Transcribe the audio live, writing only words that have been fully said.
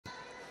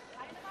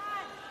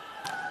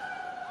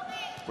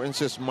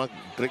Princess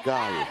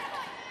Madrigal.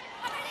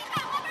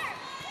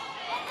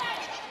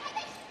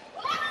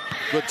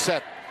 Good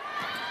set.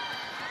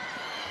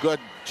 Good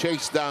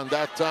chase down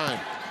that time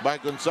by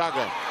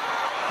Gonzaga.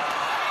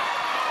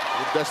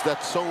 It does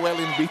that so well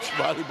in beach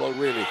volleyball,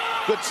 really.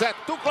 Good set.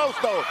 Too close,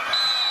 though.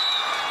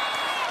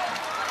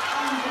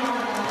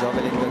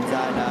 Jovelyn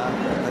Gonzaga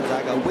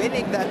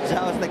winning that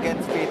joust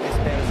against Fitness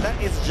Pairs.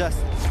 That is just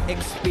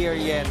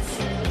experience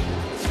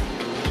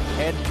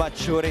and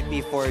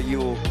maturity for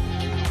you.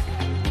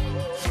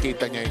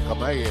 Kita niya yung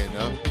kamay, eh,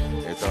 no?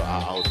 Ito,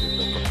 out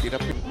ito. Pag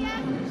tinapin.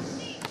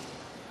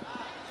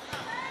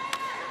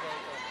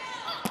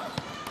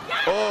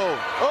 Oh,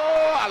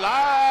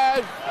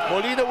 alive!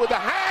 Molina with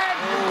a hand,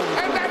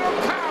 and that'll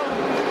count!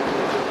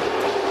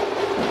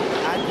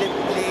 Ad-lib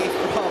play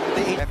from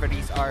the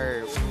referees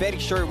are very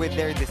sure with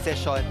their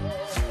decision.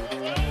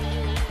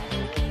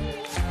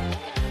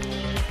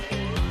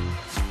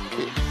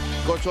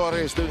 Coach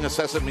Ore is doing a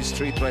Sesame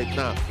Street right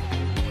now.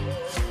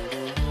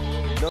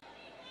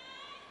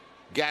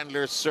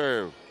 Gandler's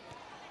serve.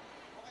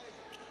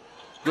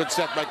 Good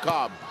set by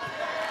Cobb.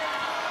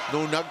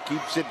 Nunag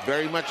keeps it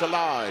very much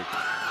alive.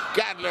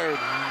 Gandler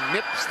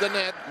nips the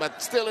net,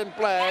 but still in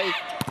play.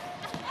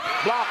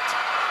 Blocked.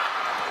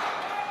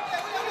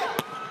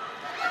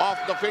 Off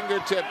the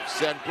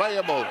fingertips and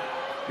playable.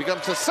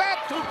 Becomes a set,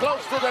 too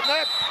close to the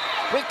net.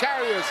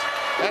 Precarious,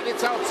 and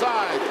it's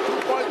outside.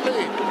 2-point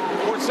lead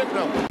for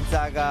Cignal.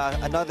 Gonzaga,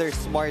 another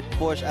smart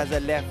push as a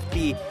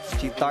lefty.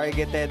 She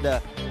targeted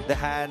the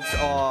hands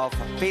of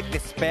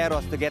Fitness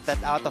Peros to get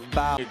that out of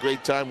bounds. A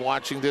great time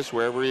watching this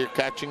wherever you're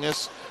catching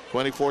us.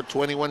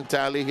 24-21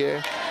 tally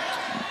here.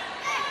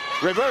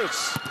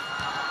 Reverse.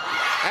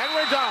 And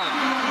we're done.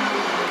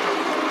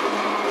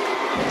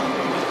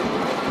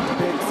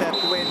 Big set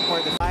win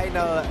for the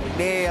final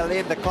nail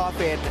in the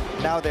coffin.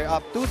 Now they're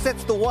up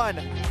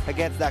 2-1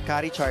 against the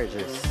Akari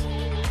Chargers.